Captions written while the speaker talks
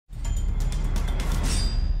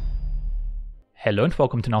Hello and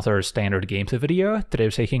welcome to another standard gameplay video. Today we're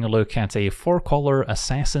taking a look at a 4-color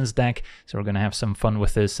Assassins deck, so we're going to have some fun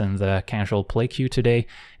with this in the casual play queue today.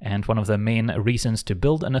 And one of the main reasons to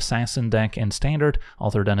build an Assassin deck in standard,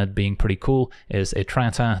 other than it being pretty cool, is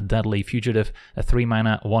Etrata, Deadly Fugitive, a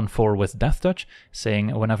 3-mana 1/4 with Death Touch,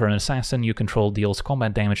 saying whenever an Assassin you control deals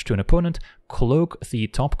combat damage to an opponent, cloak the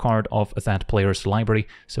top card of that player's library,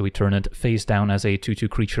 so we turn it face down as a 2/2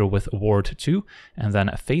 creature with Ward 2, and then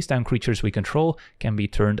face down creatures we control can be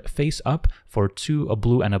turned face up for 2 a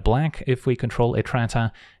blue and a black if we control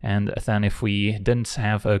Etrata, and then if we didn't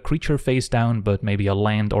have a creature face down but maybe a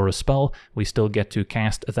land or a spell, we still get to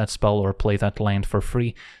cast that spell or play that land for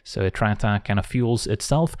free. So Etrata kind of fuels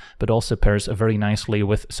itself, but also pairs very nicely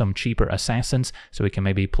with some cheaper assassins, so we can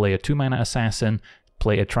maybe play a 2-mana assassin,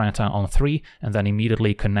 play Etrata on 3, and then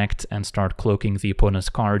immediately connect and start cloaking the opponent's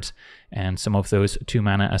cards. And some of those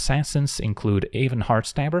 2-mana assassins include Even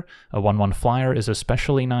Heartstabber. A 1/1 flyer is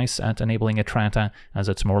especially nice at enabling Etrata, as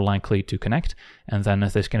it's more likely to connect, and then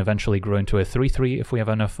this can eventually grow into a 3/3 if we have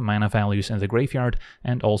enough mana values in the graveyard,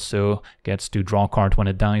 and also gets to draw a card when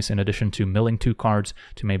it dies, in addition to milling 2 cards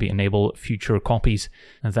to maybe enable future copies.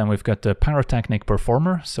 And then we've got the Pyrotechnic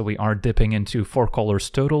Performer, so we are dipping into 4 colors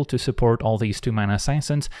total to support all these 2-mana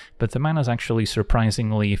assassins, but the mana is actually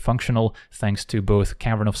surprisingly functional thanks to both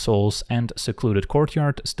Cavern of Souls and Secluded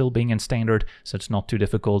Courtyard still being in standard, so it's not too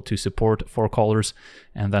difficult to support 4 colors.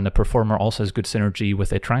 And then the Performer also has good synergy with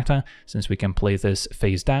Etrata, since we can play this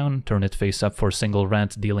face down, turn it face up for single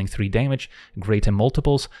red, dealing 3 damage, great in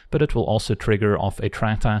multiples, but it will also trigger off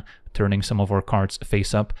Etrata, turning some of our cards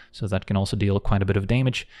face up, so that can also deal quite a bit of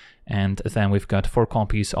damage. And then we've got 4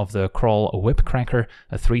 copies of the Crawl Whipcracker,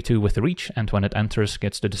 a 3/2 with reach, and when it enters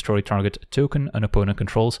gets to destroy target token an opponent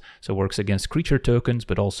controls, so works against creature tokens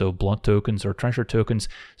but also blood tokens or treasure tokens,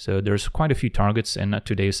 so there's quite a few targets in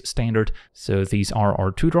today's standard. So these are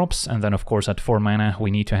our 2-drops, and then of course at 4 mana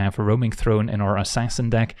we need to have a Roaming Throne in our Assassin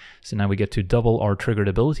deck, so now we get to double our triggered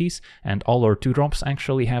abilities, and all our 2-drops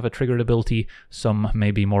actually have a triggered ability, some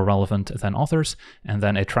may be more relevant than others. And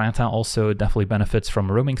then Etrata also definitely benefits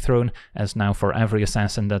from Roaming Throne, as now for every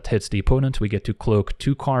assassin that hits the opponent we get to cloak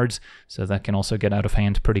 2 cards, so that can also get out of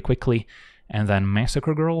hand pretty quickly. And then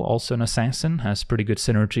Massacre Girl, also an assassin, has pretty good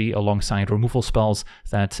synergy alongside removal spells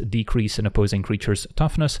that decrease an opposing creature's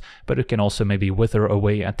toughness, but it can also maybe wither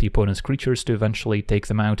away at the opponent's creatures to eventually take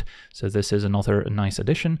them out, so this is another nice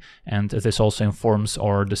addition. And this also informs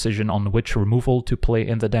our decision on which removal to play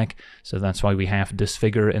in the deck, so that's why we have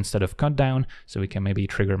Disfigure instead of Cut Down, so we can maybe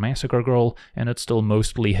trigger Massacre Girl, and it still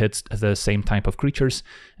mostly hits the same type of creatures.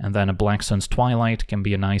 And then a Black Sun's Twilight can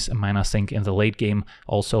be a nice mana sink in the late game,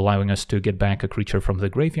 also allowing us to get back a creature from the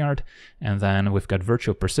graveyard. And then we've got Virtue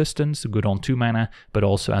of Persistence, good on 2 mana, but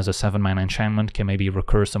also as a 7-mana enchantment can maybe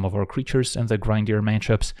recur some of our creatures in the grindier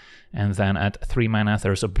matchups. And then at 3 mana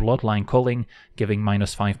there's a Bloodline Culling, giving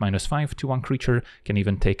 -5/-5 to 1 creature, can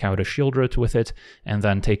even take out a Shieldred with it, and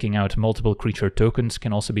then taking out multiple creature tokens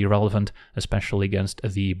can also be relevant, especially against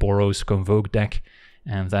the Boros Convoke deck.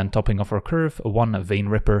 And then topping off our curve, 1 Vein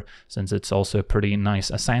Ripper, since it's also a pretty nice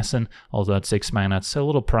assassin, although at 6 mana it's a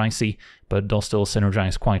little pricey, but does still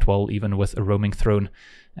synergize quite well even with a Roaming Throne.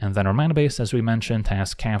 And then our mana base, as we mentioned,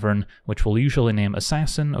 has Cavern, which we'll usually name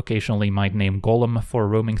Assassin, occasionally might name Golem for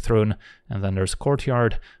Roaming Throne, and then there's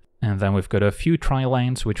Courtyard. And then we've got a few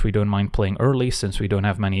tri-lands, which we don't mind playing early since we don't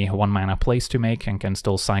have many 1-mana plays to make and can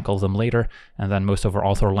still cycle them later. And then most of our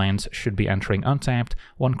author lands should be entering untapped.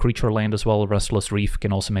 1 creature land as well, Restless Reef,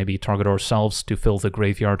 can also maybe target ourselves to fill the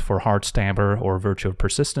graveyard for Heartstabber or Virtue of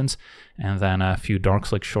Persistence. And then a few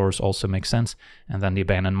Darkslick Shores also make sense. And then the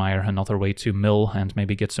Abandoned Mire, another way to mill and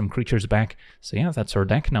maybe get some creatures back. So yeah, that's our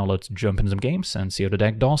deck. Now let's jump in some games and see how the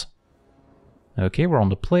deck does. Okay, we're on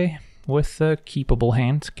the play. With a keepable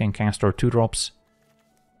hand, can cast our 2-drops,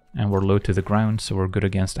 and we're low to the ground, so we're good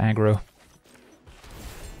against aggro.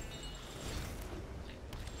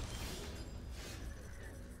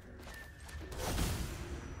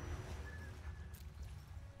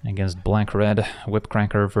 Against black-red,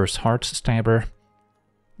 Whipcracker versus Heartstabber.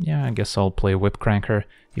 Yeah, I guess I'll play Whipcracker,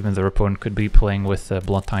 even though our opponent could be playing with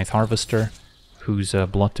Blood Tithe Harvester, whose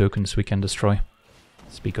blood tokens we can destroy.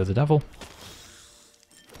 Speak of the devil.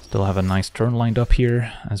 Still have a nice turn lined up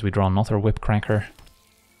here, as we draw another Whipcracker.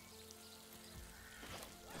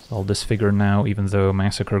 So I'll Disfigure now, even though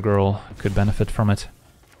Massacre Girl could benefit from it.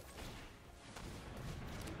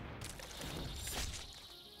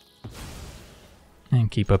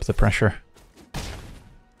 And keep up the pressure.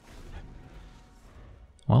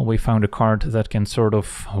 Well, we found a card that can sort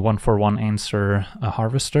of 1-for-1 answer a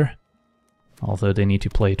Harvester, although they need to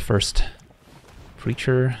play it first.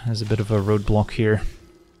 Preacher has a bit of a roadblock here.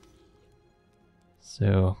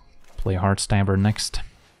 So, play Heartstabber next.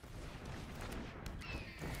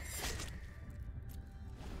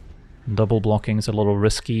 Double blocking is a little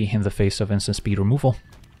risky in the face of instant speed removal,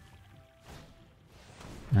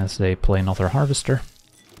 as they play another Harvester.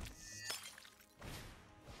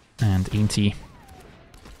 And Inti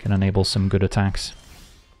can enable some good attacks.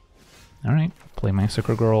 Alright, play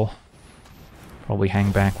Massacre Girl. Probably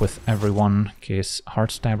hang back with everyone in case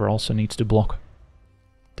Heartstabber also needs to block.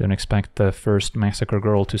 Don't expect the first Massacre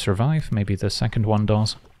Girl to survive, maybe the second one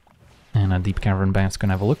does. And a Deep Cavern Bat's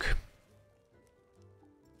gonna have a look.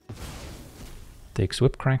 Takes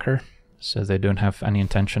Whipcracker, so they don't have any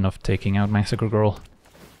intention of taking out Massacre Girl.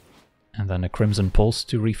 And then a Crimson Pulse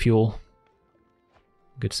to refuel.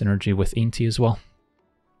 Good synergy with Inti as well.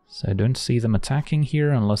 So I don't see them attacking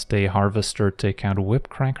here unless they harvest or take out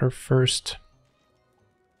Whipcracker first.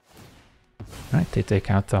 Right, they take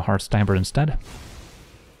out the Heartstabber instead.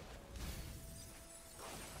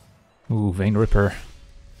 Ooh, Vein Ripper.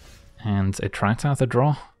 And Etrata the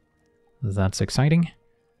draw. That's exciting.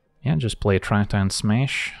 Yeah, just play Etrata and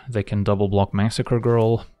smash. They can double block Massacre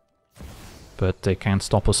Girl, but they can't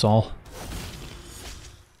stop us all.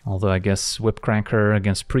 Although I guess Whipcracker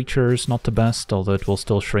against Preacher is not the best, although it will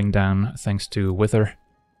still shrink down thanks to Wither.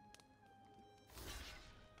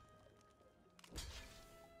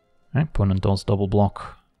 Right, opponent does double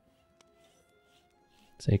block.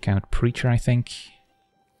 Take out Preacher, I think.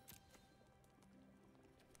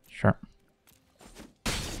 Sure.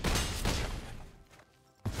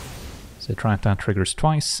 So Etrata triggers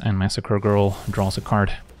twice, and Massacre Girl draws a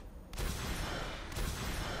card.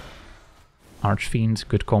 Archfiend,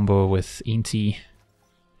 good combo with Inti.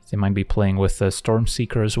 They might be playing with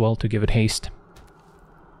Stormseeker as well to give it haste.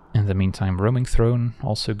 In the meantime, Roaming Throne,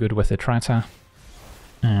 also good with Etrata.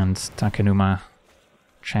 And Takenuma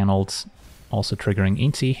channeled, also triggering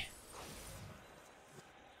Inti.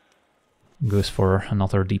 Goes for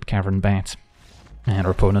another Deep Cavern Bat. And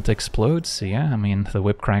our opponent explodes. Yeah, I mean, the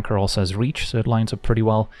Whipcracker also has reach, so it lines up pretty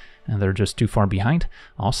well. And they're just too far behind.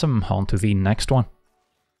 Awesome, on to the next one.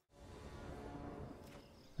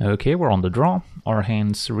 Okay, we're on the draw. Our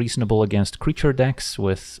hand's reasonable against creature decks,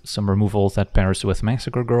 with some removal that pairs with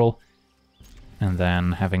Massacre Girl. And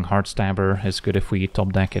then having Heartstabber is good if we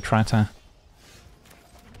top deck Etrata.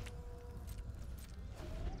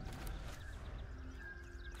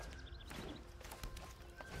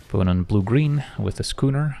 Opponent blue-green with a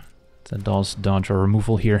Schooner that does dodge our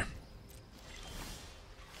removal here.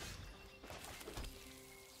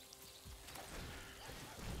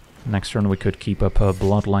 Next turn we could keep up a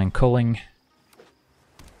Bloodline Culling.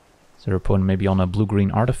 So our opponent may be on a blue-green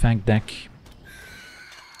artifact deck.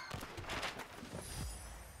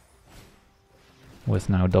 With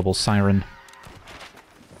now double Siren.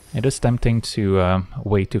 It is tempting to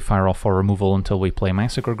wait to fire off our removal until we play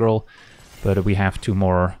Massacre Girl, but we have two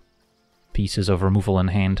more pieces of removal in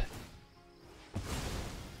hand.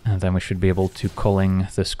 And then we should be able to culling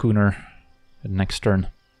the Schooner next turn.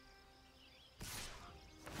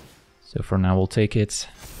 So for now we'll take it.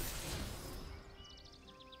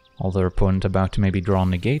 Although our opponent about to maybe draw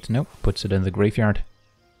Negate. Nope, puts it in the graveyard.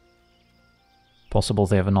 Possible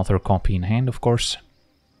they have another copy in hand, of course.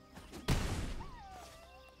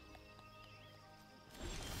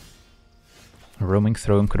 A Roaming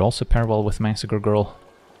Throne could also pair well with Massacre Girl.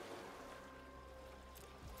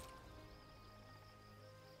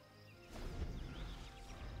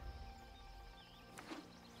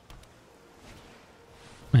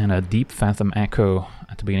 And a Deep Fathom Echo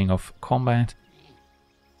at the beginning of combat.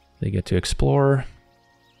 They get to explore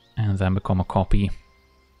and then become a copy.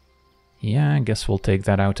 Yeah, I guess we'll take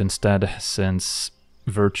that out instead, since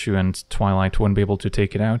Virtue and Twilight won't be able to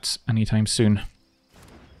take it out anytime soon.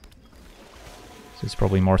 So it's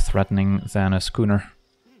probably more threatening than a Schooner.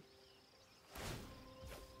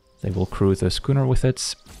 They will crew the Schooner with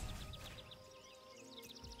it.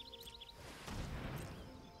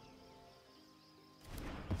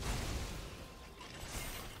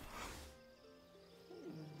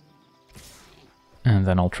 And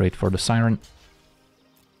then I'll trade for the Siren.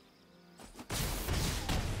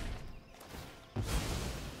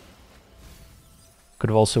 Could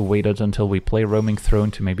have also waited until we play Roaming Throne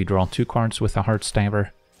to maybe draw 2 cards with a Heartstabber.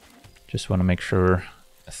 Just want to make sure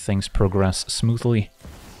things progress smoothly.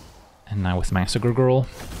 And now with Massacre Girl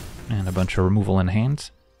and a bunch of removal in hand,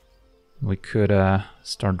 we could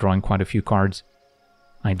start drawing quite a few cards.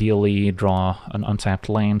 Ideally draw an untapped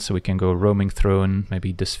land so we can go Roaming Throne,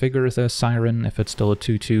 maybe disfigure the Siren if it's still a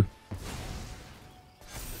 2-2.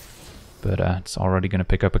 But it's already going to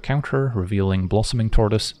pick up a counter, revealing Blossoming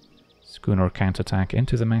Tortoise. Schooner can't attack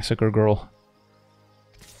into the Massacre Girl.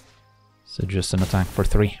 So just an attack for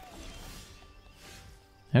 3.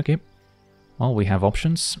 Okay. Well, we have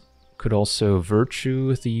options. Could also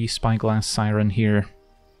Virtue the Spyglass Siren here.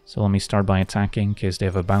 So let me start by attacking in case they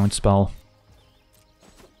have a bounce spell.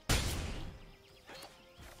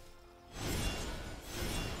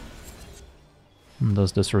 And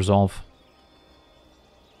does this resolve?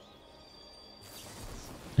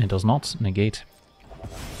 It does not. Negate.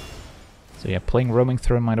 So yeah, playing Roaming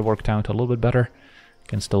Throne might have worked out a little bit better.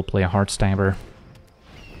 Can still play a Heartstabber.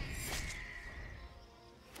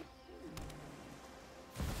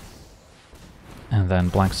 And then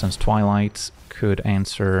Black Sun's Twilight could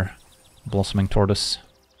answer Blossoming Tortoise.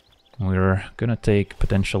 We're gonna take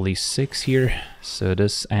potentially 6 here, so it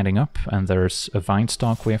is adding up, and there's a Vine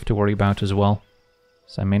Stalk we have to worry about as well.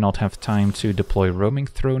 So I may not have time to deploy Roaming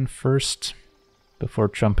Throne first, before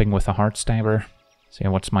jumping with a Heartstabber. So yeah,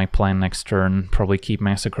 what's my plan next turn? Probably keep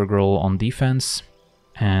Massacre Girl on defense,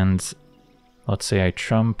 and let's say I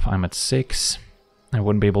jump, I'm at 6. I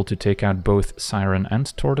wouldn't be able to take out both Siren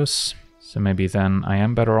and Tortoise, so maybe then I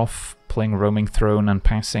am better off playing Roaming Throne and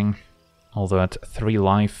passing. Although at 3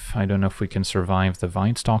 life, I don't know if we can survive the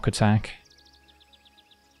Vine Stalk attack.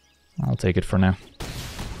 I'll take it for now.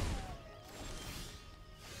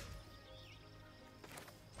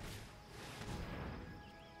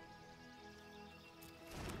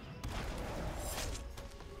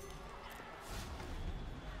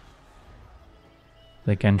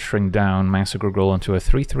 They can shrink down Massacre Girl into a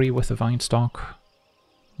 3-3 with the Vine Stalk,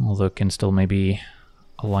 although it can still maybe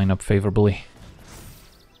line up favorably.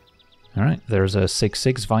 Alright, there's a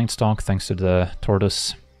 6-6 Vine Stalk thanks to the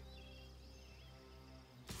Tortoise.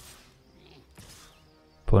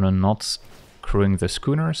 Opponent not crewing the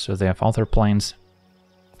Schooner, so they have other plans.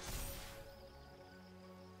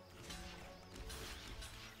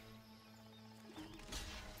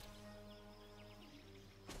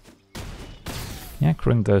 Yeah,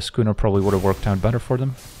 crewing the Schooner probably would have worked out better for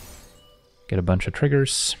them. Get a bunch of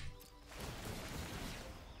triggers.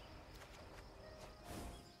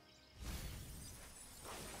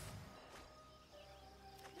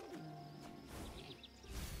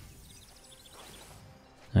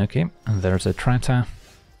 Okay, and there's Etrata.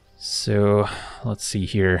 So, let's see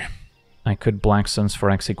here. I could Black Suns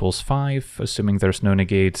for x equals 5. Assuming there's no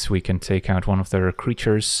negates, we can take out one of their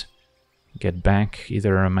creatures. Get back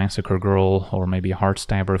either a Massacre Girl or maybe a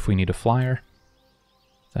Heartstabber if we need a flyer.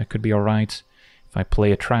 That could be alright. If I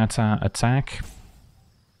play Etrata, attack,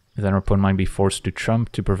 then our opponent might be forced to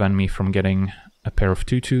jump to prevent me from getting a pair of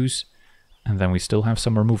 2/2s. And then we still have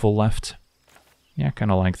some removal left. Yeah,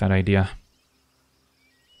 kinda like that idea.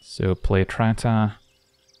 So play Etrata,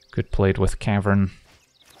 could play it with Cavern,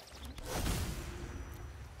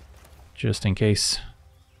 just in case.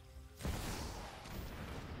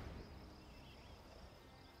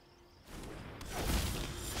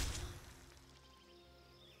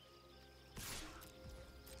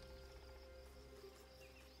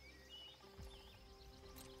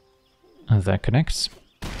 And that connects.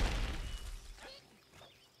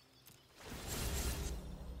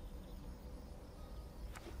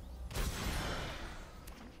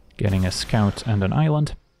 Getting a Scout and an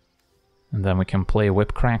Island. And then we can play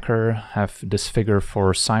Whipcracker, have Disfigure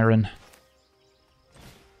for Siren.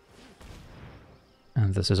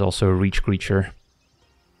 And this is also a reach creature.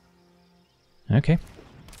 Okay.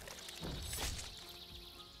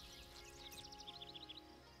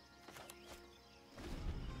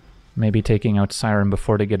 Maybe taking out Siren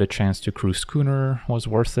before they get a chance to crew Schooner was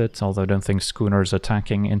worth it, although I don't think Schooner's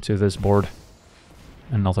attacking into this board.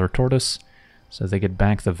 Another Tortoise. So they get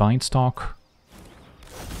back the Vine Stalk.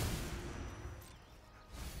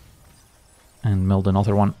 And milled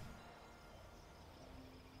another one.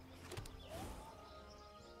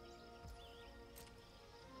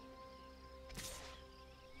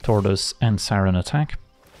 Tortoise and Siren attack.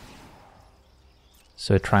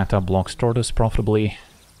 So Etrata blocks Tortoise profitably.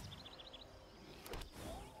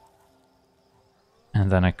 And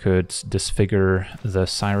then I could disfigure the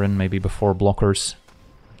Siren maybe before blockers,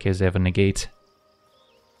 in case they have a negate.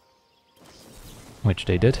 Which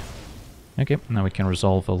they did. Okay, now we can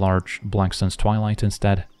resolve a large Black Sun's Twilight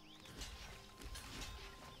instead.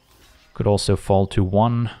 Could also fall to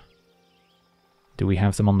 1. Do we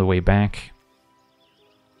have them on the way back?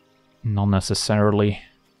 Not necessarily.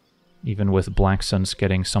 Even with Black Suns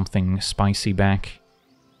getting something spicy back.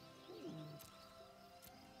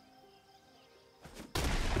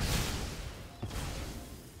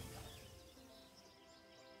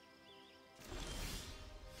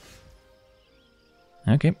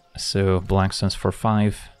 Okay, so Black Suns for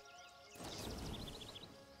 5.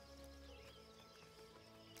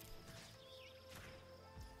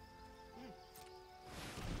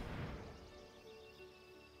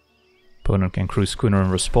 Opponent can crew schooner in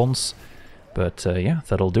response. But yeah,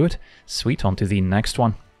 that'll do it. Sweet, on to the next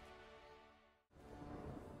one.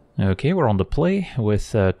 Okay, we're on the play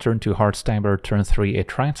with turn 2 Heartstabber, turn 3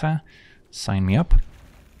 Etrata. Sign me up.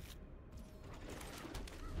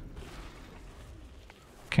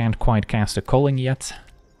 Can't quite cast a Culling yet.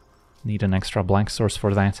 Need an extra black source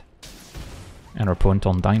for that. And our opponent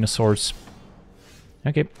on dinosaurs.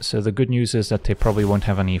 Okay, so the good news is that they probably won't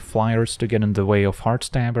have any flyers to get in the way of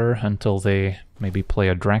Heartstabber until they maybe play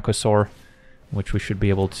a Dracosaur, which we should be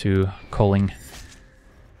able to Culling.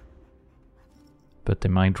 But they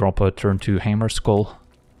might drop a turn 2 Hammer Skull.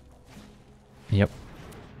 Yep.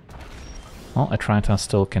 Well, Etrata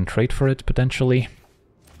still can trade for it, potentially.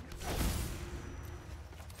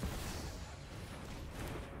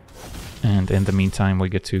 And in the meantime, we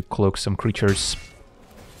get to cloak some creatures.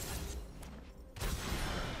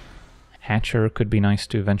 Hatcher could be nice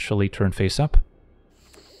to eventually turn face up.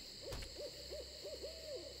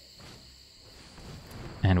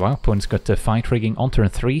 And wow, opponent's got the fight rigging on turn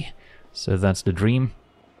 3, so that's the dream.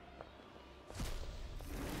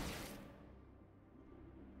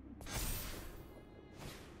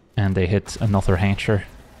 And they hit another Hatcher.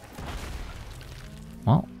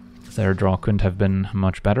 Well, their draw couldn't have been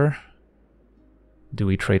much better. Do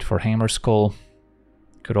we trade for Hammer Skull?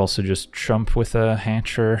 Could also just jump with a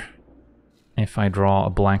Hatcher. If I draw a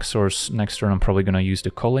black source next turn, I'm probably going to use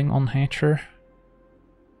the Culling on Hatcher.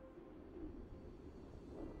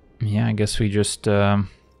 Yeah, I guess we just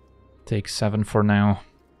take 7 for now.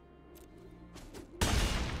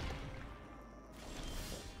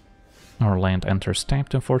 Our land enters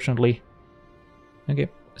tapped, unfortunately. Okay,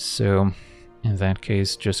 so in that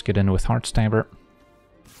case, just get in with Heartstabber.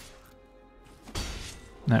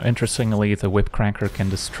 Now, interestingly, the Whipcracker can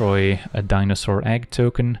destroy a dinosaur egg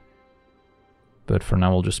token. But for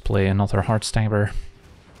now, we'll just play another Heartstabber.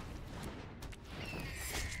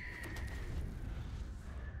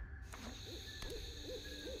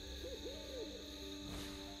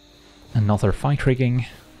 Another fight rigging.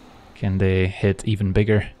 Can they hit even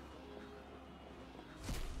bigger?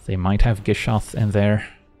 They might have Gishath in there.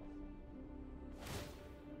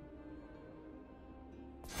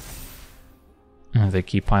 And they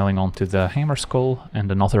keep piling onto the Hammer Skull,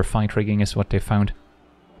 and another fight rigging is what they found.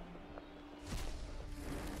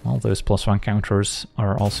 Well, those +1 counters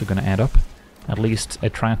are also going to add up. At least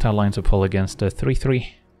Etrata lines up well against a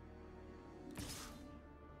 3-3.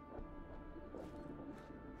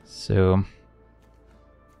 So,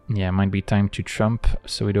 yeah, it might be time to jump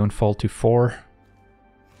so we don't fall to 4.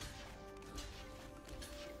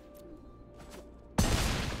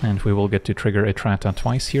 And we will get to trigger Etrata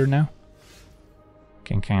twice here now.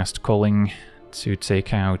 Can cast Culling to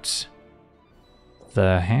take out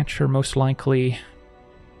the Hatcher most likely.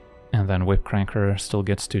 And then Whipcracker still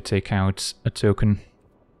gets to take out a token.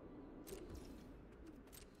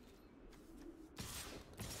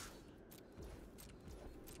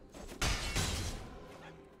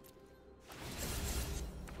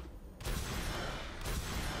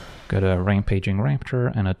 Got a Rampaging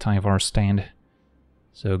Raptor and a Tyvar stand.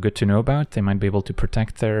 So good to know about. They might be able to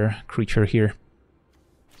protect their creature here.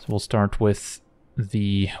 So we'll start with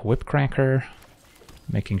the Whipcracker,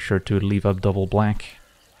 making sure to leave up double black.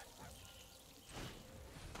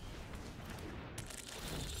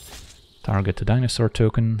 Target the dinosaur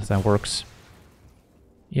token, that works.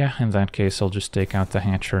 Yeah, in that case I'll just take out the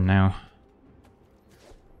Hatcher now.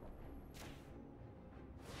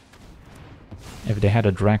 If they had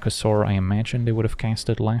a Dracosaur, I imagine they would have cast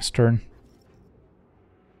it last turn.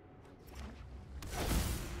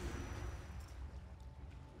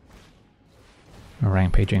 A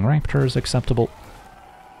Rampaging Raptor is acceptable.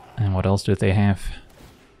 And what else do they have?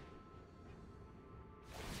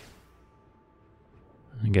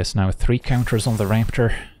 I guess now 3 counters on the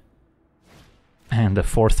Raptor. And a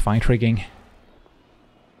 4th fight rigging.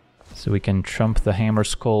 So we can jump the Hammer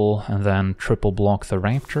Skull and then triple block the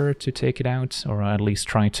Raptor to take it out, or at least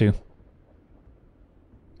try to.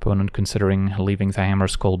 Opponent considering leaving the Hammer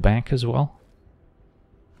Skull back as well.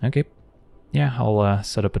 Okay. Yeah, I'll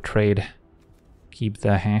set up a trade. Keep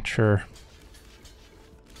the Hatcher.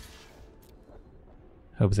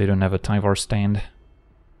 Hope they don't have a Tyvar stand,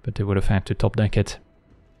 but they would have had to top deck it.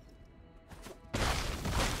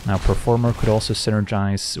 Now Performer could also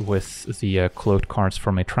synergize with the cloaked cards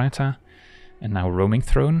from Etrata, and now Roaming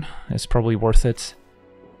Throne is probably worth it,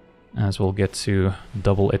 as we'll get to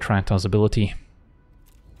double Etrata's ability.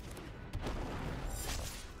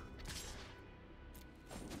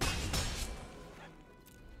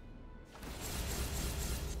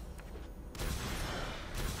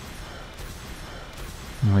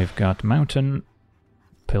 We've got Mountain,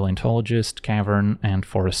 Paleontologist, Cavern, and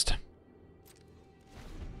Forest.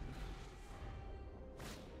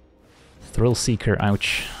 Thrill Seeker,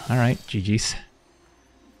 ouch. Alright, GG's.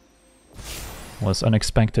 Was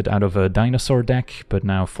unexpected out of a dinosaur deck, but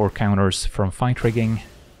now 4 counters from fight rigging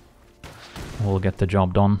will get the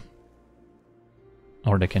job done.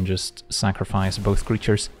 Or they can just sacrifice both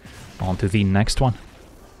creatures. On to the next one.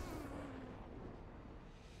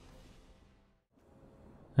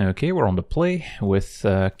 Okay, we're on the play with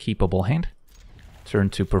a keepable hand. Turn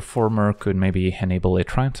to Performer could maybe enable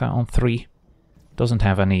Etrata on 3. Doesn't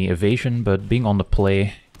have any evasion, but being on the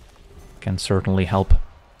play can certainly help.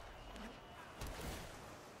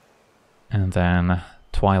 And then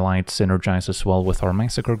Twilight synergizes well with our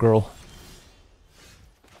Massacre Girl.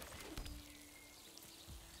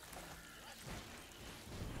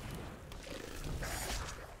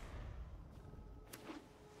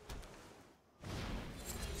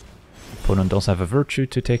 Opponent does have a Virtue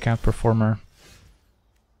to take out Performer.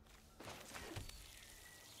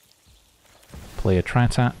 Play a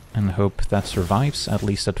Etrata and hope that survives, at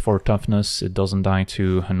least at 4 toughness. It doesn't die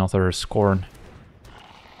to another Scorn.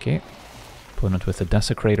 Okay. Opponent with a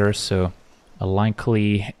Desecrator, so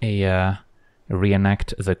likely a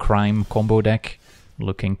Reenact the Crime combo deck.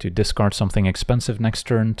 Looking to discard something expensive next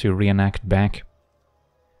turn to reenact back.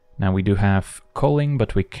 Now we do have Culling,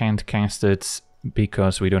 but we can't cast it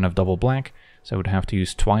because we don't have double black, so I would have to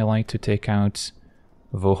use Twilight to take out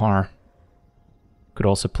Vohar. Could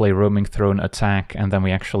also play Roaming Throne, attack, and then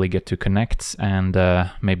we actually get to connect and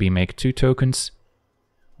maybe make 2 tokens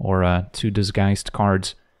or 2 disguised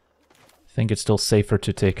cards. I think it's still safer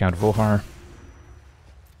to take out Vohar.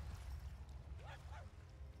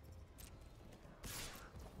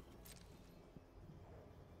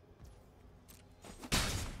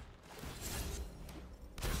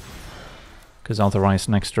 Because otherwise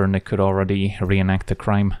next turn they could already reenact the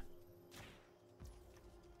crime.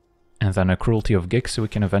 And then a Cruelty of Gix, so we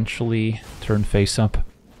can eventually turn face up.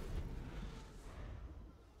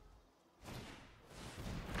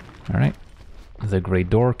 Alright. The Great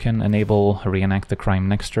Door can enable reenact the crime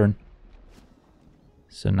next turn.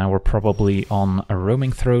 So now we're probably on a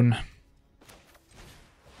Roaming Throne.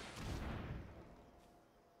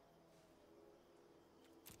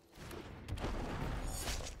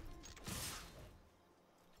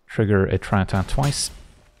 Trigger Etrata twice.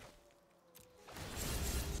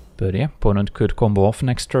 But yeah, opponent could combo off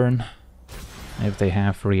next turn if they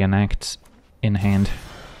have Reenact in hand.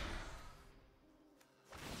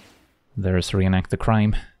 There's Reenact the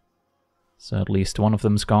Crime, so at least one of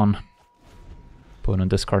them's gone.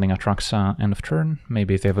 Opponent discarding Atraxa end of turn.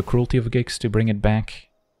 Maybe if they have a Cruelty of Gix to bring it back.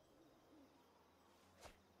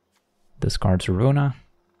 Discards Rona.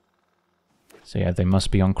 So yeah, they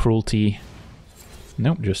must be on Cruelty.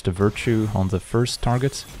 Nope, just a Virtue on the first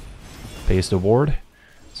target. Pays the ward.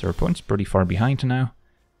 So our opponent's pretty far behind now.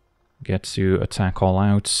 Get to attack all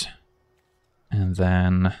out. And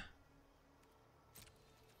then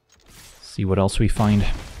see what else we find.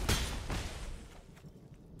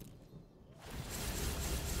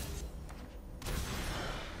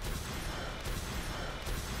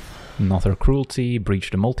 Another Cruelty, Breach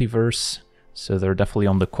the Multiverse. So they're definitely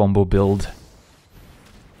on the combo build.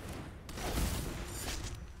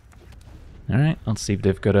 Alright, let's see if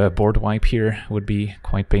they've got a board wipe here. Would be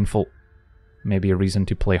quite painful. Maybe a reason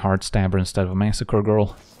to play Heartstabber instead of a Massacre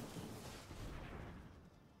Girl.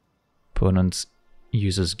 Opponent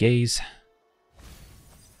uses Gaze.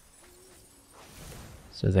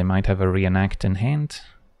 So they might have a Reenact in hand.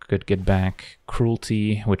 Could get back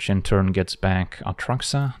Cruelty, which in turn gets back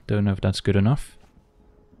Atraxa. Don't know if that's good enough.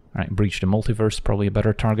 Alright, Breach the Multiverse, probably a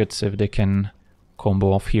better target if they can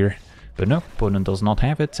combo off here. But no, opponent does not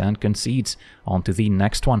have it and concedes. On to the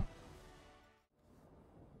next one.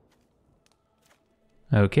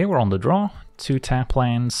 Okay, we're on the draw. 2 tap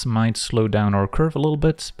lands might slow down our curve a little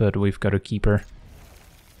bit, but we've got a keeper.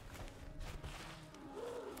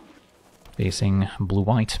 Facing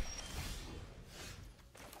blue-white.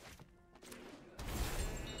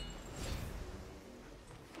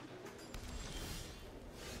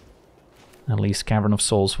 At least Cavern of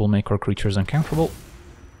Souls will make our creatures uncounterable.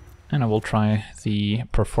 And I will try the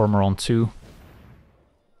Performer on 2.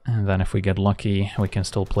 And then if we get lucky, we can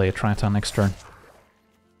still play Etrata next turn.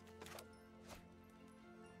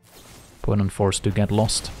 Opponent forced to get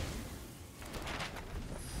lost.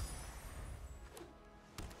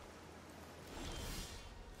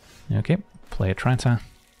 Okay, play Etrata.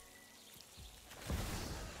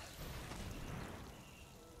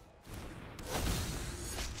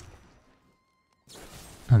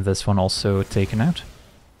 And this one also taken out.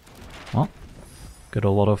 Well, got a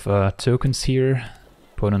lot of tokens here.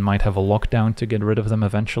 opponent might have a lockdown to get rid of them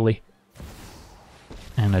eventually.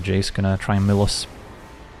 And a Jace gonna try and mill us.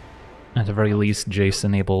 At the very least, Jace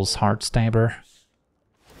enables Heartstabber.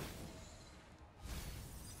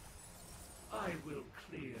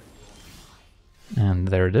 And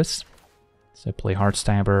there it is. So play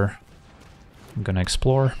Heartstabber. I'm gonna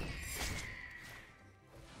explore.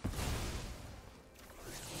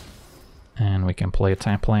 And we can play a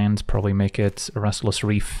tap land, probably make it a Restless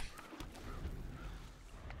Reef.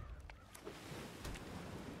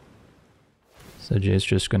 So Jay's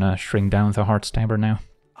just gonna shrink down the Heartstabber now.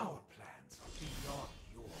 So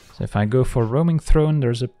if I go for Roaming Throne,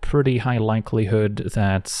 there's a pretty high likelihood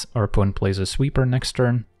that our opponent plays a Sweeper next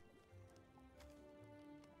turn.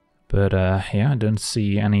 But yeah, I don't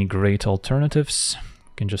see any great alternatives.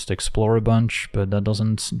 We can just explore a bunch, but that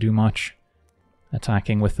doesn't do much.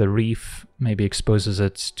 Attacking with the Reef maybe exposes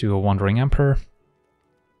it to a Wandering Emperor.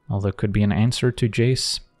 Although it could be an answer to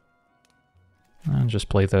Jace. And just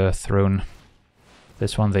play the Throne.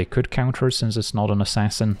 This one they could counter since it's not an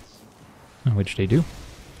assassin, which they do.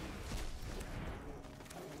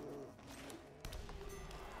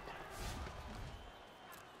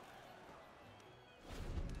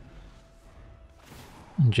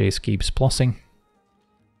 And Jace keeps plussing.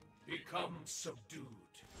 Become subdued.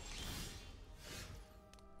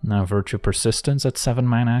 Now Virtue Persistence at 7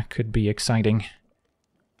 mana could be exciting.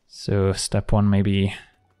 So step 1 maybe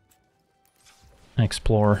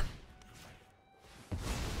explore.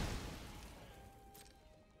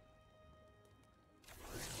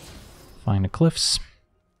 Find the cliffs.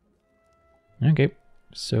 Okay,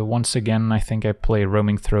 so once again I think I play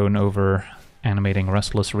Roaming Throne over animating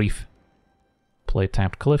Restless Reef. Play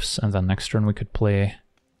tapped cliffs, and then next turn we could play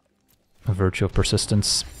a Virtue of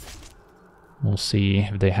Persistence. We'll see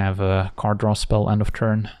if they have a card draw spell end of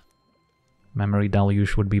turn. Memory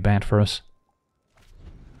Deluge would be bad for us.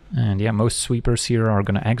 And yeah, most sweepers here are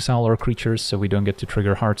gonna exile our creatures, so we don't get to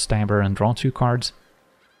trigger Heartstabber and draw 2 cards.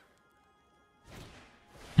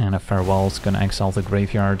 And a Farewell's gonna exile the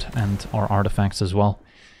graveyard and our artifacts as well.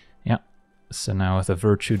 Yeah, so now the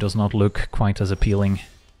Virtue does not look quite as appealing.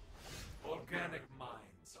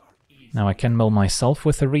 Now I can mill myself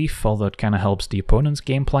with a Reef, although it kinda helps the opponent's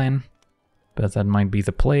game plan. But that might be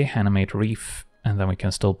the play, animate Reef, and then we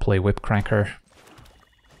can still play Whipcracker.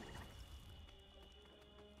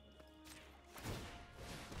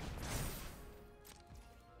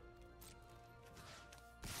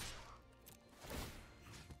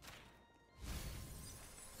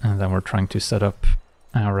 And then we're trying to set up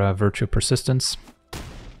our Virtue Persistence,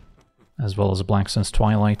 as well as Black Sun's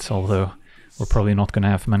Twilight, although we're probably not going to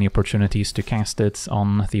have many opportunities to cast it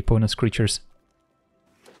on the opponent's creatures.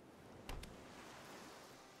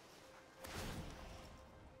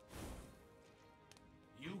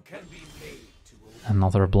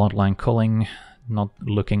 Another Bloodline Culling, not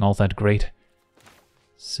looking all that great.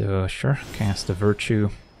 So sure, cast a Virtue.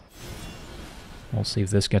 We'll see if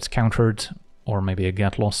this gets countered, or maybe a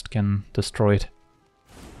Get Lost can destroy it.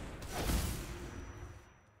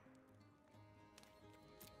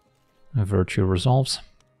 A Virtue resolves.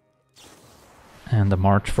 And a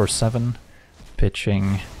March for 7,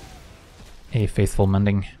 pitching a Faithful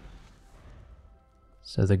Mending.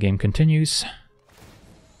 So the game continues.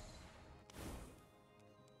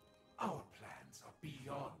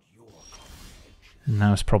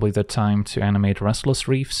 Now is probably the time to animate Restless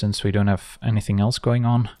Reef, since we don't have anything else going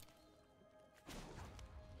on.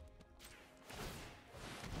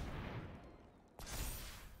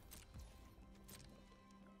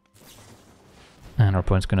 And our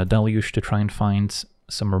opponent's gonna Deluge to try and find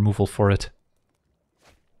some removal for it.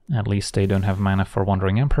 At least they don't have mana for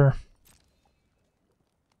Wandering Emperor.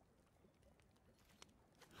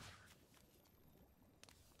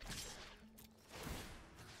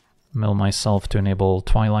 Mill myself to enable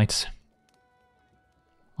Twilights.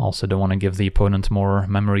 Also don't want to give the opponent more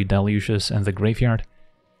Memory Deluges in the graveyard.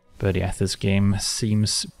 But yeah, this game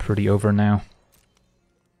seems pretty over now.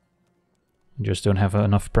 Just don't have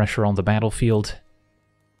enough pressure on the battlefield.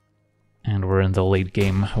 And we're in the late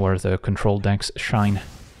game where the control decks shine.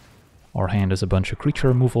 Our hand is a bunch of creature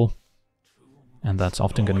removal. And that's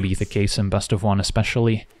often going to be the case in Best of One,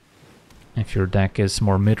 especially if your deck is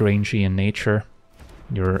more mid-rangey in nature.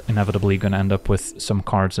 You're inevitably going to end up with some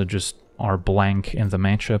cards that just are blank in the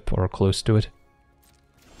matchup or close to it.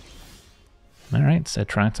 Alright, so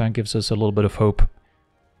Etrata gives us a little bit of hope.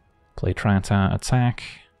 Play Etrata, attack.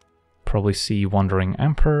 Probably see Wandering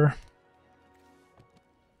Emperor.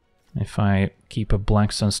 If I keep a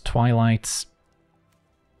Black Sun's Twilight,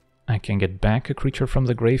 I can get back a creature from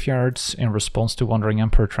the graveyard in response to Wandering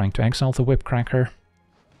Emperor trying to exile the Whipcracker.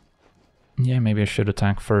 Yeah, maybe I should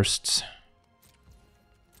attack first.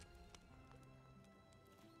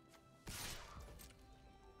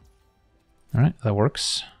 Alright, that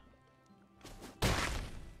works.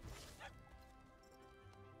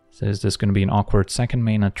 So is this going to be an awkward second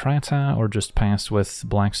main Etrata, or just pass with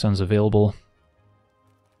Black Suns available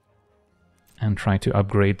and try to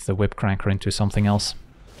upgrade the Whipcracker into something else?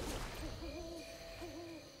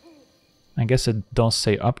 I guess it does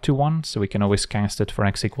say up to 1, so we can always cast it for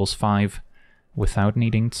x equals 5 without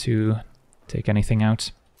needing to take anything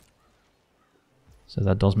out. So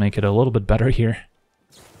that does make it a little bit better here.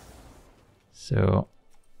 So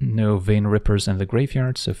no Vein Rippers in the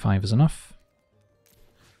graveyard, so 5 is enough.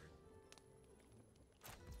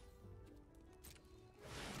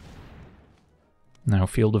 Now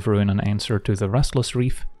Field of Ruin and answer to the Restless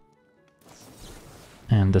Reef.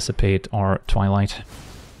 And dissipate our Twilight.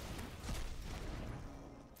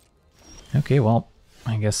 Okay, well,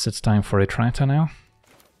 I guess it's time for Etrata now.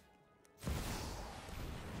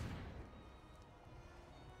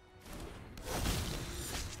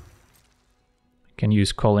 Can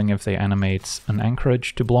use Calling if they animate an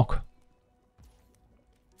Anchorage to block.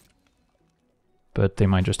 But they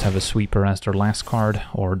might just have a Sweeper as their last card,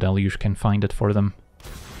 or Deluge can find it for them.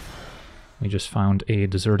 We just found a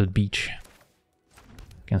deserted beach.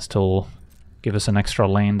 Can still give us an extra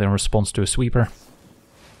land in response to a Sweeper.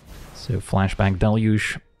 So Flashback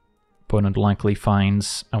Deluge. Opponent likely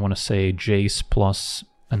finds, I want to say, Jace plus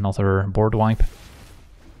another board wipe.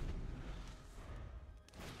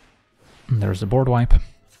 And there's the board wipe.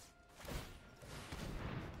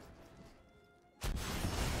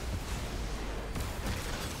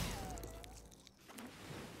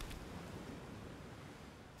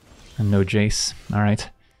 And no Jace, alright.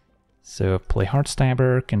 So play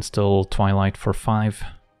Heartstabber, can still Twilight for 5.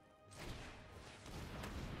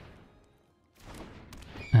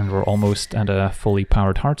 And we're almost at a fully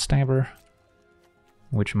powered Heartstabber.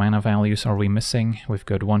 Which mana values are we missing? We've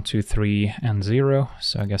got 1, 2, 3, and 0,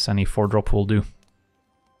 so I guess any 4-drop will do.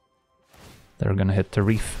 They're gonna hit the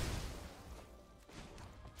Reef.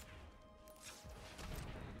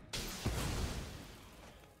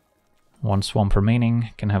 One swamp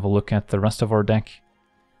remaining, can have a look at the rest of our deck.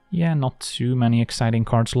 Yeah, not too many exciting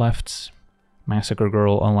cards left. Massacre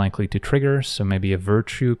Girl unlikely to trigger, so maybe a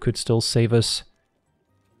Virtue could still save us.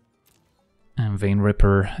 And Vein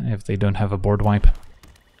Ripper if they don't have a board wipe.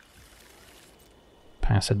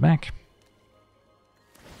 Pass it back.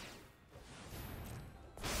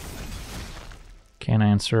 Can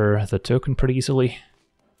answer the token pretty easily.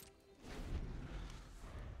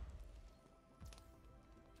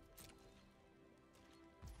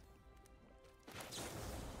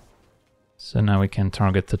 So now we can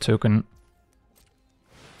target the token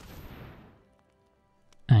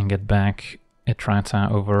and get back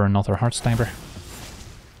Etrata over another Heartstabber.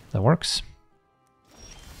 That works.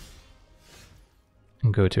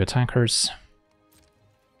 And go to attackers.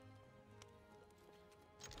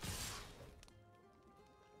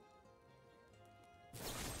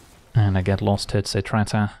 And I get lost hits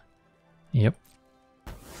Etrata. Yep.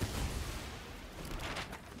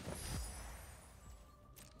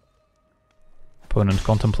 Opponent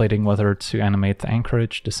contemplating whether to animate the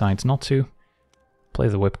Anchorage, decides not to. Play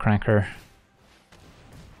the Whipcracker.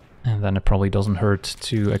 And then it probably doesn't hurt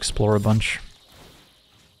to explore a bunch.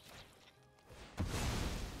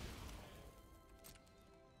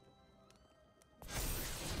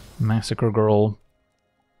 Massacre Girl,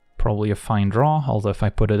 probably a fine draw, although if I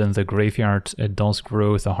put it in the graveyard it does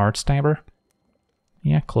grow the Heartstabber.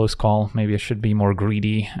 Yeah, close call. Maybe I should be more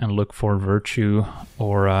greedy and look for Virtue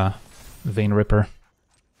or Vein Ripper.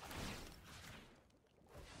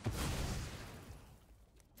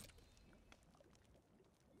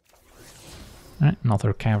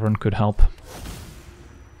 Another Cavern could help.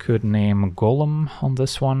 Could name Golem on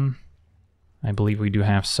this one. I believe we do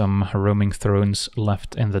have some Roaming Thrones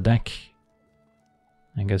left in the deck.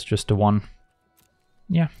 I guess just the one.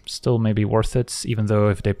 Yeah, still maybe worth it, even though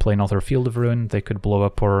if they play another Field of Ruin, they could blow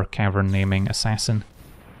up our Cavern naming Assassin.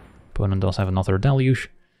 Opponent does have another Deluge,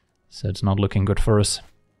 so it's not looking good for us.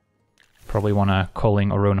 Probably want to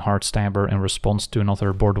Calling our own Heartstabber in response to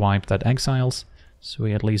another board wipe that exiles, so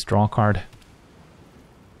we at least draw a card.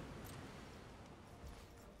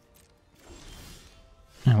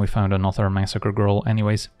 And we found another Massacre Girl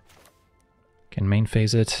anyways. Can main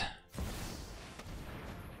phase it.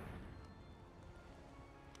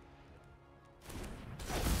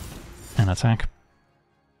 And attack.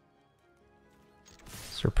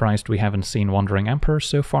 Surprised we haven't seen Wandering Emperor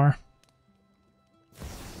so far.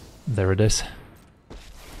 There it is.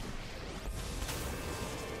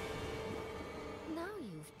 Now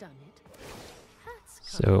you've done it.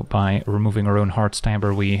 So by removing our own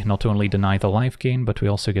Heartstabber, we not only deny the life gain, but we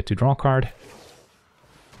also get to draw a card.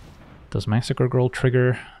 Does Massacre Girl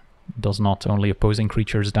trigger? Does not, only opposing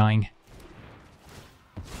creatures dying.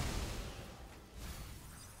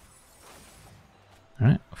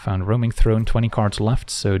 Alright, found Roaming Throne, 20 cards left,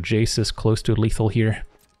 so Jace is close to lethal here.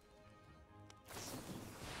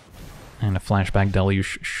 And a Flashback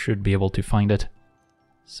Deluge should be able to find it.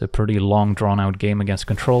 It's a pretty long drawn out game against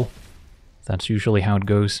control. That's usually how it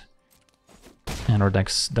goes. And our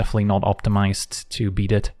deck's definitely not optimized to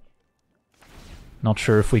beat it. Not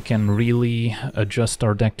sure if we can really adjust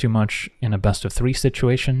our deck too much in a best of 3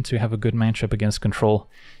 situation to have a good matchup against control.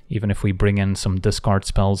 Even if we bring in some discard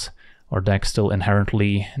spells, our deck still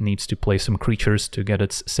inherently needs to play some creatures to get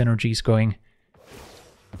its synergies going.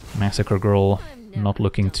 Massacre Girl not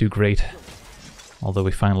looking too great, although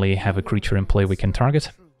we finally have a creature in play we can target.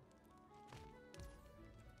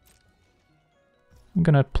 I'm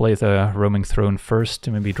gonna play the Roaming Throne first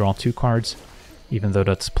to maybe draw 2 cards, even though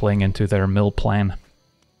that's playing into their mill plan.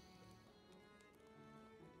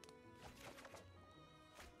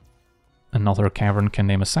 Another Cavern can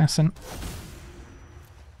name Assassin.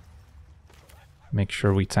 Make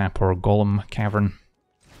sure we tap our Golem Cavern.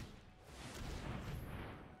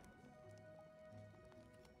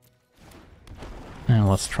 And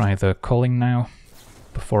let's try the Culling now,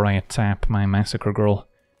 before I tap my Massacre Girl.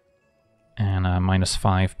 And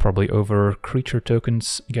 -5, probably over creature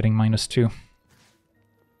tokens, getting -2.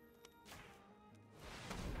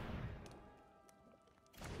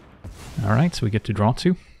 Alright, so we get to draw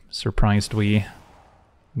 2. Surprised we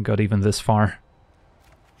got even this far.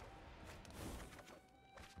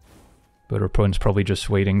 But our opponent's probably just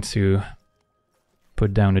waiting to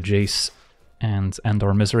put down a Jace and end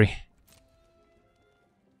our misery.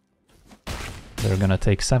 They're gonna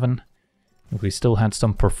take 7. If we still had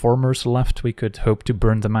some performers left, we could hope to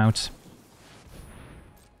burn them out.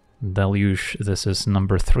 Deluge, this is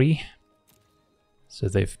number 3. So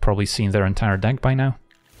they've probably seen their entire deck by now.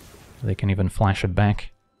 They can even flash it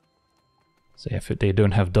back. So if they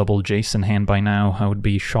don't have double Jace in hand by now, I would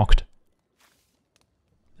be shocked.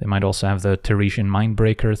 They might also have the Teresian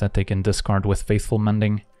Mindbreaker that they can discard with Faithful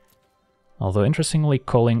Mending. Although interestingly,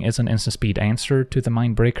 Culling is an instant speed answer to the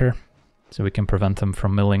Mindbreaker, so we can prevent them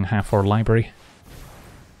from milling half our library.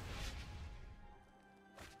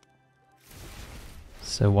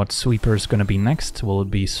 So what sweeper is going to be next? Will it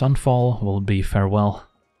be Sunfall? Will it be Farewell?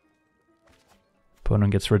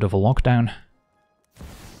 Opponent gets rid of a lockdown.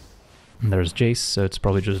 And there's Jace, so it's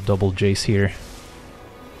probably just double Jace here.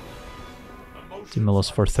 To mill us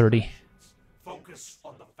for 30. Focus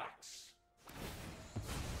on the facts.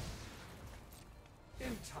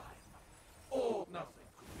 In time, all nothing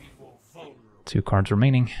could be more vulnerable. 2 cards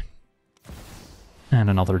remaining. And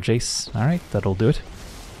another Jace. Alright, that'll do it.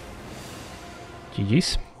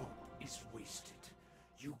 GG's. Hope is wasted.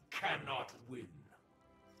 You cannot win.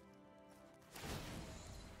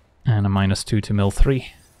 And a -2 to mill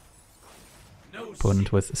 3. No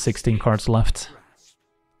Opponent with 16 cards left.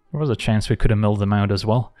 There was a chance we could have milled them out as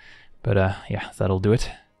well, but yeah, that'll do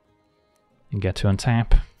it. And get to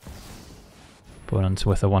untap. Opponent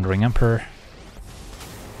with a Wandering Emperor.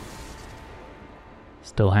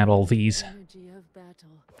 Still had all these.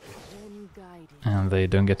 And they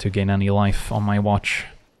don't get to gain any life on my watch.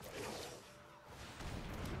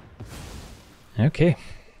 Okay,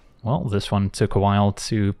 well, this one took a while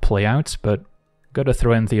to play out, but gotta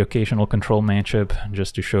throw in the occasional control matchup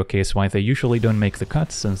just to showcase why they usually don't make the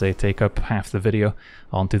cut, since they take up half the video.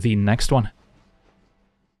 On to the next one.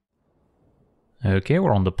 Okay,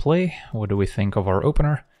 we're on the play. What do we think of our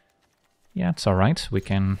opener? Yeah, it's alright. We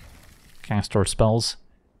can cast our spells.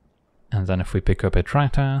 And then if we pick up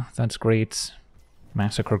Etrata, that's great.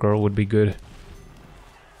 Massacre Girl would be good.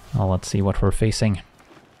 Well, let's see what we're facing.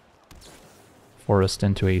 Forest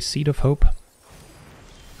into a Seed of Hope.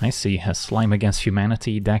 I see, a Slime Against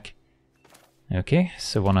Humanity deck. Okay,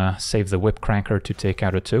 so wanna save the Whipcracker to take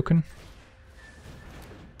out a token.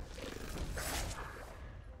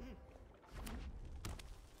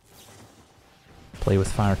 Play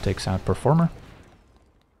with Fire takes out Performer.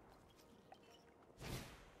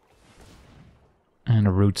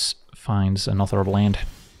 And Roots finds another land.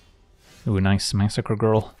 Ooh, nice Massacre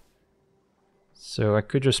Girl. So I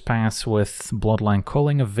could just pass with Bloodline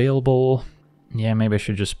Culling available. Yeah, maybe I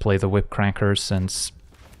should just play the Whipcracker since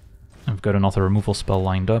I've got another removal spell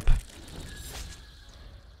lined up.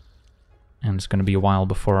 And it's gonna be a while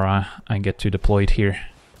before I get to deploy it here.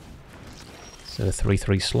 So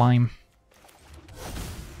 3/3 Slime.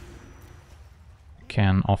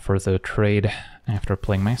 Can offer the trade after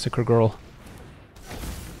playing Massacre Girl.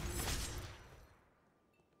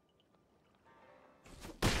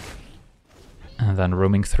 then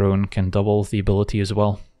Roaming Throne can double the ability as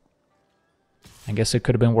well. I guess it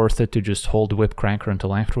could have been worth it to just hold Whipcracker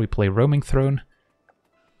until after we play Roaming Throne.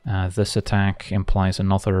 This attack implies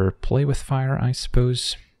another play with fire, I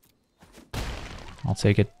suppose. I'll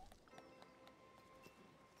take it.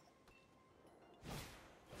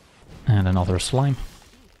 And another slime.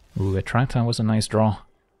 Ooh, Etrata was a nice draw.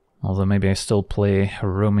 Although maybe I still play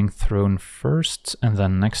Roaming Throne first, and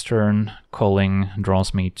then next turn Culling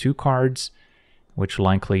draws me 2 cards, which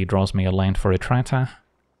likely draws me a land for Etrata.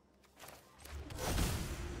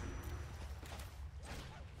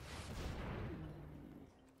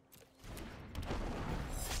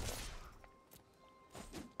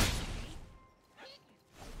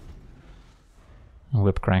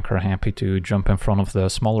 Whipcracker happy to jump in front of the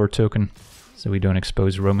smaller token, so we don't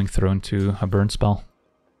expose Roaming Throne to a burn spell.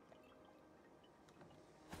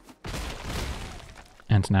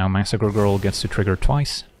 And now Massacre Girl gets to trigger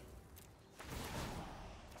twice.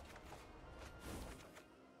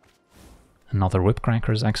 Another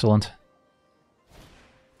Whipcracker is excellent.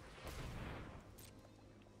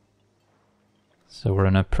 So we're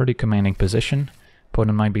in a pretty commanding position.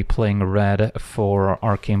 Opponent might be playing red for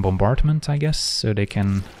Arcane Bombardment, I guess, so they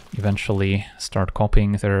can eventually start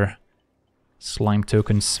copying their slime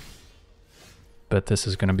tokens. But this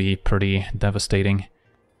is going to be pretty devastating.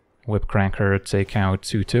 Whipcracker take out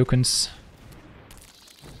 2 tokens.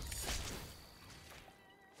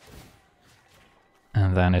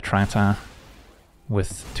 And then Etrata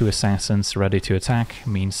with 2 assassins ready to attack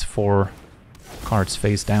means 4 cards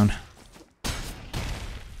face down.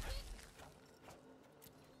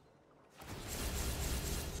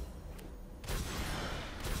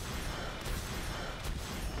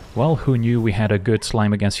 Well, who knew we had a good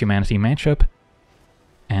Slime Against Humanity matchup?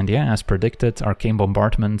 And yeah, as predicted, Arcane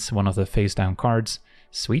Bombardment, one of the face down cards.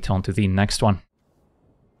 Sweet, on to the next one.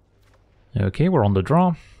 Okay, we're on the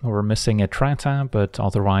draw. We're missing Etrata, but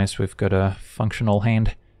otherwise we've got a functional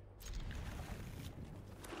hand.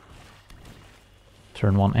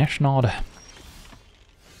 Turn 1 Ashnod.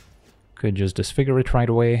 Could just disfigure it right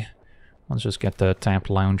away. Let's just get the tapped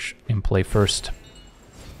lounge in play first.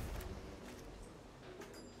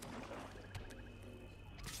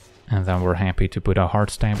 And then we're happy to put a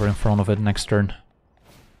Heartstabber in front of it next turn.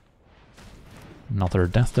 Another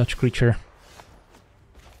Death Touch creature.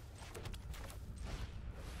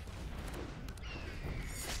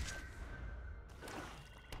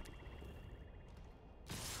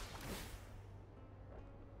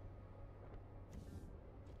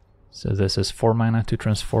 So this is 4 mana to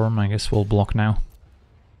transform. I guess we'll block now.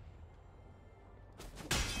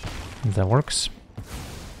 That works.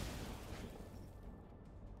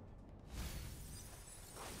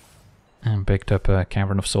 And picked up a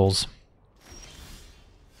Cavern of Souls.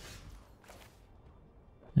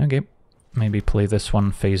 Okay, maybe play this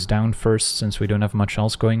one face down first, since we don't have much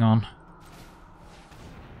else going on.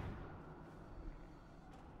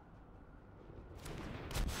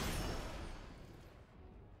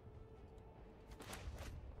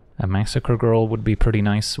 A Massacre Girl would be pretty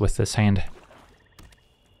nice with this hand.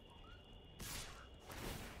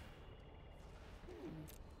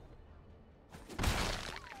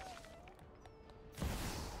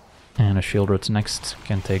 And a Shieldred's next,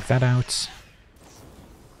 can take that out.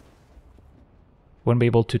 Won't be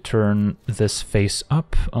able to turn this face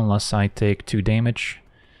up unless I take 2 damage.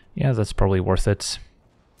 Yeah, that's probably worth it.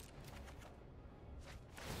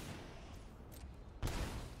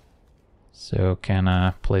 So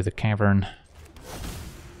can play the Cavern.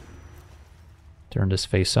 Turn this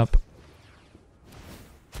face up.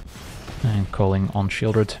 And calling on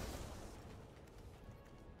Shieldred.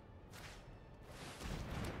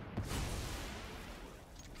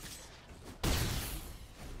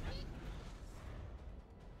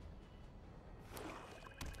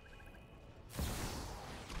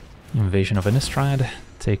 Invasion of Innistrad,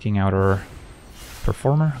 taking out our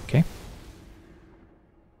Performer, okay.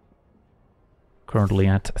 Currently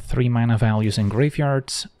at 3 mana values in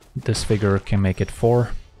graveyards. This figure can make it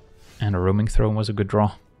 4, and a Roaming Throne was a good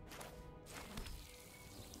draw.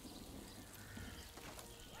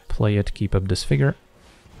 Play it, keep up this figure.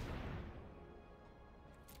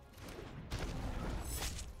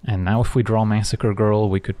 And now if we draw Massacre Girl,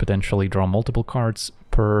 we could potentially draw multiple cards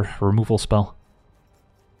per removal spell.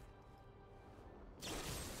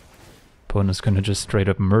 Opponent's gonna just straight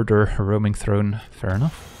up murder a Roaming Throne, fair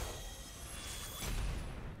enough.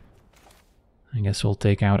 I guess we'll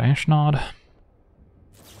take out Ashnod.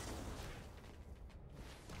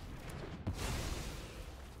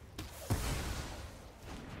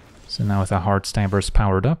 So now with the Heartstabbers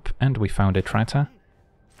powered up, and we found Etrata,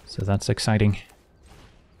 so that's exciting.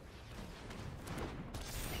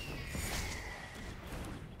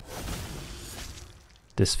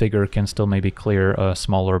 This figure can still maybe clear a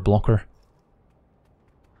smaller blocker.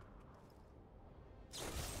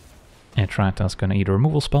 Etrata's gonna eat a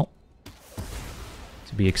removal spell.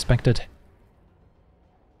 To be expected.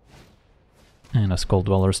 And a Skull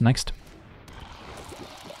Dweller's next.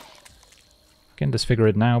 Can disfigure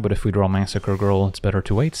it now, but if we draw Massacre Girl, it's better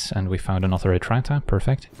to wait. And we found another Etrata.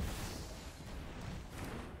 Perfect.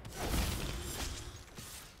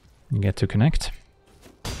 Get to connect.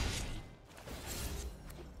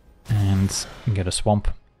 And get a swamp.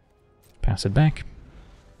 Pass it back.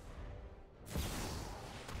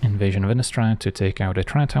 Invasion of Innistrad to take out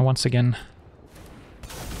Etrata once again.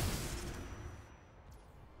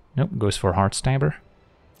 Nope, goes for Heartstabber.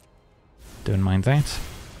 Don't mind that.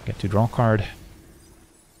 Get to draw card.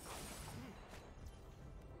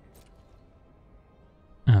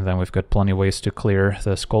 And then we've got plenty of ways to clear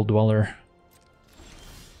the Skull Dweller.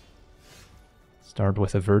 Start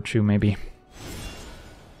with a Virtue, maybe.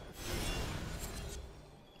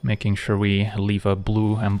 Making sure we leave a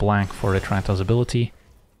blue and black for Etrata's ability.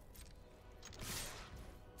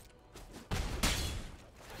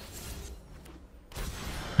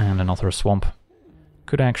 And another Swamp.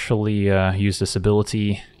 Could actually use this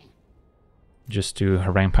ability just to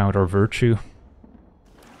ramp out our Virtue.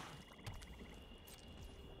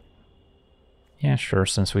 Yeah, sure,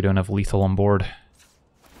 since we don't have lethal on board.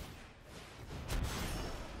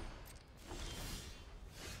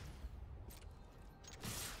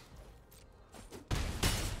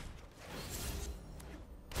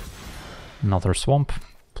 Another Swamp,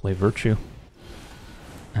 play Virtue.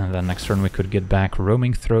 And then next turn we could get back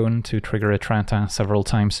Roaming Throne to trigger Etrata several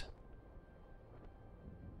times.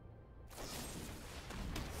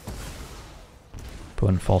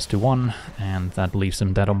 Opponent falls to 1, and that leaves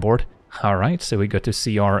him dead on board. Alright, so we got to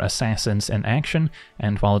see our assassins in action,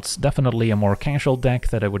 and while it's definitely a more casual deck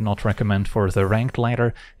that I would not recommend for the ranked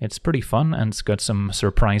ladder, it's pretty fun and it's got some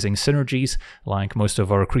surprising synergies, like most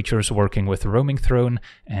of our creatures working with Roaming Throne,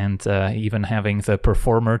 and even having the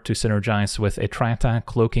Performer to synergize with Etrata,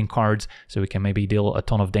 cloaking cards, so we can maybe deal a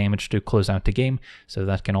ton of damage to close out the game, so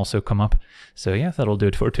that can also come up. So yeah, that'll do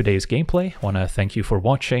it for today's gameplay. Wanna thank you for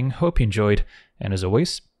watching, hope you enjoyed, and as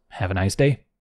always, have a nice day.